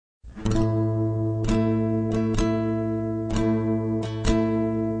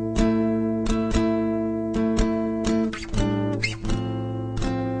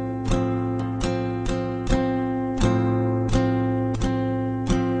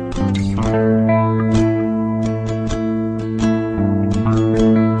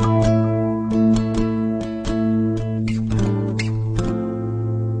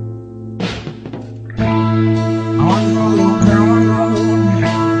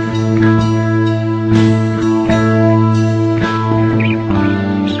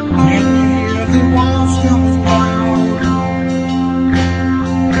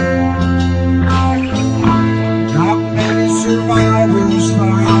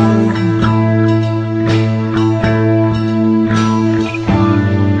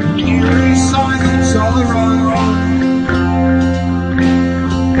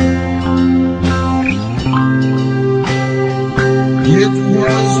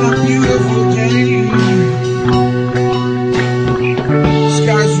a beautiful day.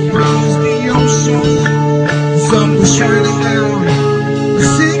 Skies were blue as the ocean, the sun was shining down, the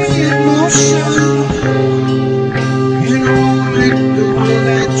city in motion. In a moment, the world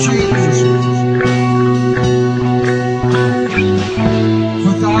had changed.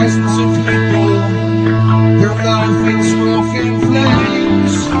 For thousands of people, their life in smoke and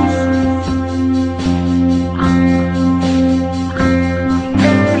flames.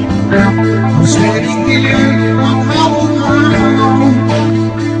 I'm standing here on hallowed ground.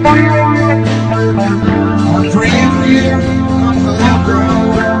 I'm praying here on hallowed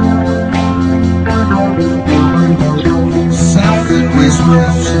ground. Sound and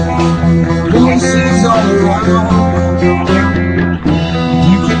whispers, voices all around.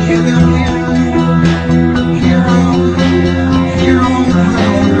 You can hear them here on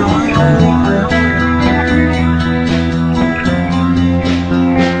hallowed ground.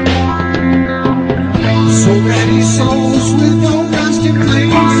 So many souls with no resting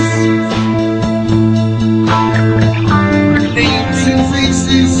place, names and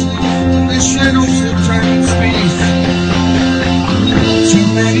faces, the shadows of time and space. Too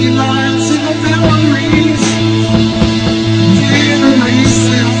many lives in the memories, can't erase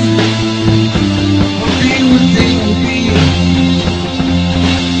them. What they will be.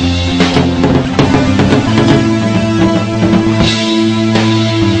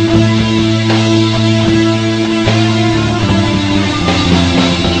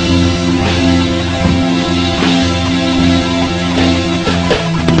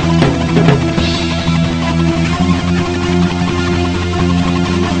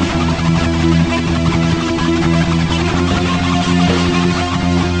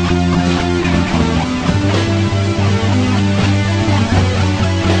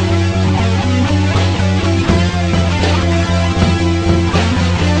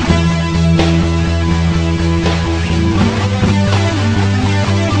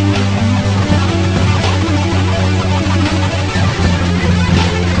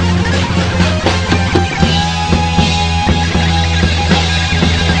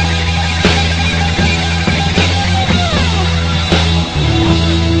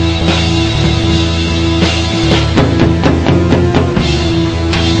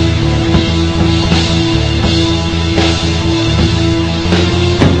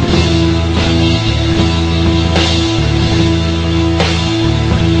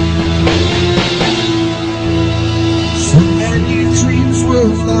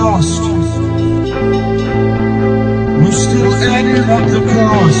 Lost, we're still adding up the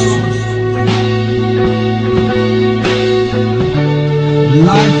cost.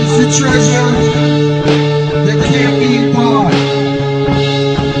 Life is a treasure that can't be bought.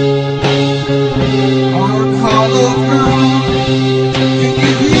 On hollow ground, can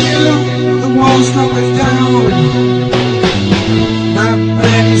you hear the walls coming down? Not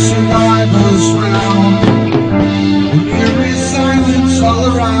many survivors found. There is silence all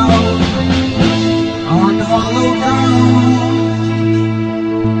around on hollow ground.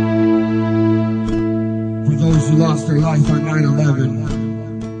 For those who lost their life on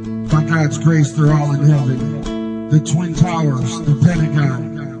 9/11, by God's grace they're all in heaven. The Twin Towers, the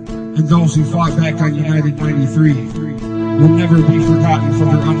Pentagon, and those who fought back on United 93 will never be forgotten for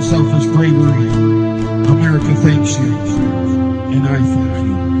their unselfish bravery. America thanks you, and I thank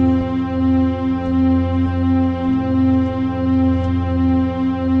you.